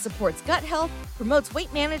 Hero Bread supports gut health, promotes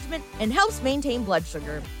weight management, and helps maintain blood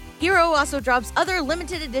sugar. Hero also drops other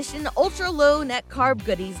limited edition ultra-low net carb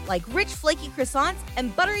goodies like rich flaky croissants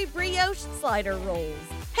and buttery brioche slider rolls.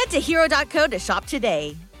 Head to hero.co to shop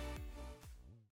today.